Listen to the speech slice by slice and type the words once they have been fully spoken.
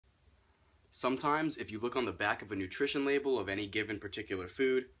Sometimes if you look on the back of a nutrition label of any given particular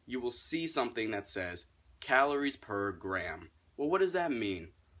food, you will see something that says calories per gram. Well, what does that mean?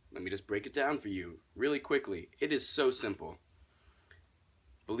 Let me just break it down for you really quickly. It is so simple.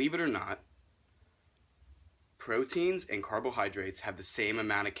 Believe it or not, proteins and carbohydrates have the same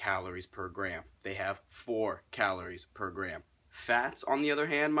amount of calories per gram. They have 4 calories per gram. Fats, on the other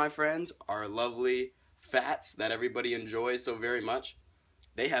hand, my friends, are lovely fats that everybody enjoys so very much.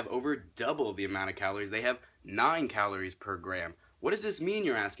 They have over double the amount of calories. They have 9 calories per gram. What does this mean,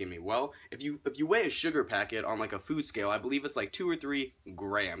 you're asking me? Well, if you weigh a sugar packet on like a food scale, I believe it's like 2 or 3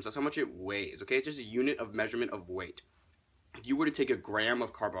 grams. That's how much it weighs, okay? It's just a unit of measurement of weight. If you were to take a gram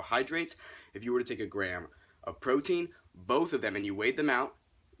of carbohydrates, if you were to take a gram of protein, both of them, and you weighed them out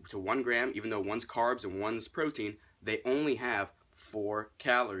to 1 gram, even though one's carbs and one's protein, they only have 4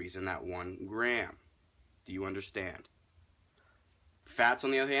 calories in that 1 gram. Do you understand? Fats,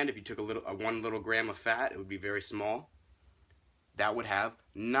 on the other hand, if you took 1 little gram of fat, it would be very small. That would have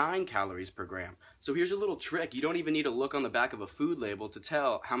 9 calories per gram. So here's a little trick. You don't even need to look on the back of a food label to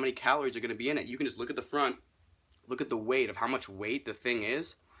tell how many calories are going to be in it. You can just look at the front, look at the weight of how much weight the thing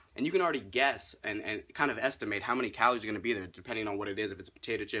is, and you can already guess and kind of estimate how many calories are going to be there depending on what it is. If it's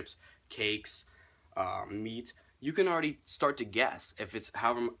potato chips, cakes, meat, you can already start to guess if it's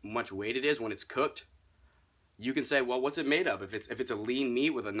however much weight it is when it's cooked. You can say, well, what's it made of? If it's a lean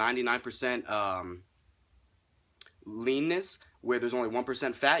meat with a 99% leanness, where there's only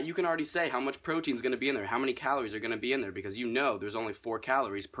 1% fat, you can already say how much protein is going to be in there, how many calories are going to be in there, because you know there's only 4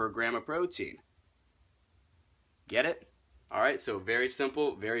 calories per gram of protein. Get it? Alright, so very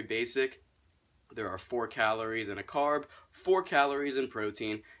simple, very basic. There are 4 calories in a carb, 4 calories in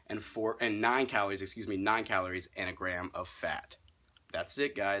protein, and 9 calories in a gram of fat. That's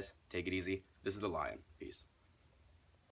it, guys. Take it easy. This is the Lion. Peace.